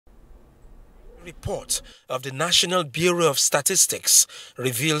Report of the National Bureau of Statistics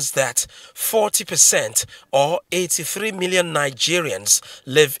reveals that 40% or 83 million Nigerians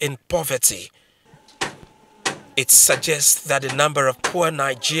live in poverty. It suggests that the number of poor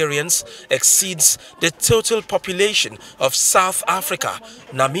Nigerians exceeds the total population of South Africa,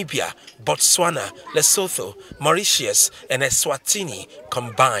 Namibia, Botswana, Lesotho, Mauritius, and Eswatini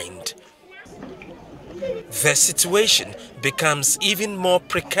combined. The situation becomes even more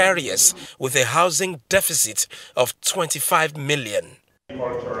precarious with a housing deficit of 25 million.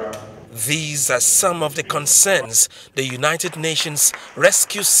 These are some of the concerns the United Nations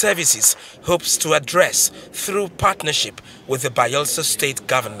Rescue Services hopes to address through partnership with the Bayelsa State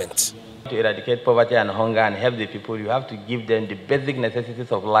government. To eradicate poverty and hunger and help the people, you have to give them the basic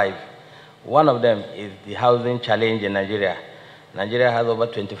necessities of life. One of them is the housing challenge in Nigeria. Nigeria has over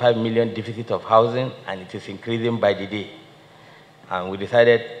 25 million deficit of housing, and it is increasing by the day. And we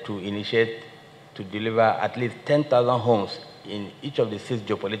decided to initiate to deliver at least 10,000 homes in each of the 6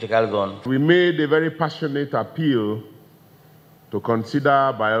 geopolitical zones. We made a very passionate appeal to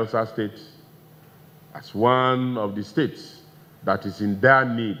consider Bayelsa State as one of the states that is in dire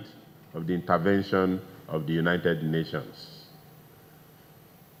need of the intervention of the United Nations.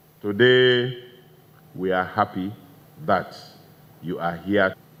 Today, we are happy that you are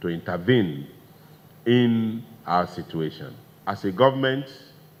here to intervene in our situation. As a government,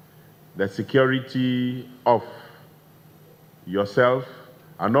 the security of yourself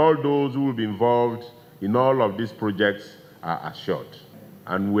and all those who will be involved in all of these projects are assured.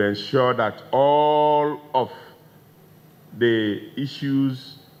 And we ensure that all of the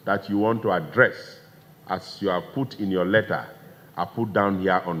issues that you want to address, as you have put in your letter, are put down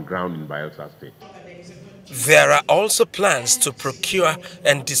here on ground in Bayelsa State. There are also plans to procure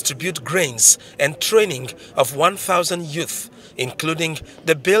and distribute grains and training of 1,000 youth, including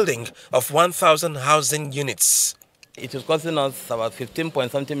the building of 1,000 housing units. It is costing us about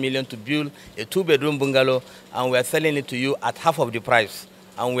 15-point-something million to build a 2-bedroom bungalow, and we are selling it to you at half of the price.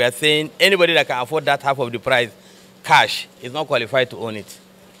 And we are saying anybody that can afford that half of the price, cash, is not qualified to own it.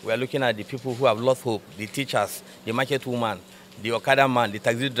 We are looking at the people who have lost hope, the teachers, the market woman, the Okada man, the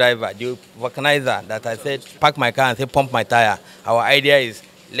taxi driver, the vulcanizer that I said, park my car and say, pump my tire. Our idea is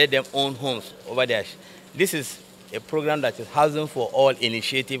let them own homes over there. This is a program that is Housing for All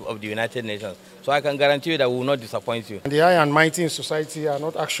initiative of the United Nations. So I can guarantee you that we will not disappoint you. The high and mighty in society are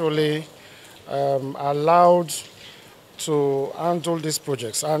not actually allowed to handle these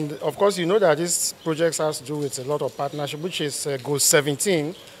projects. And of course, you know that these projects have to do with a lot of partnership, which is Goal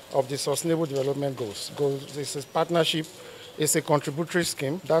 17 of the Sustainable Development Goals. This is partnership. It's a contributory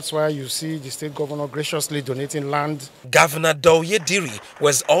scheme. That's why you see the state governor graciously donating land. Governor Douye Diri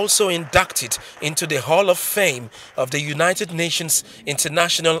was also inducted into the Hall of Fame of the United Nations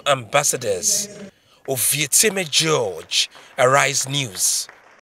International Ambassadors. Ovietime George, Arise News.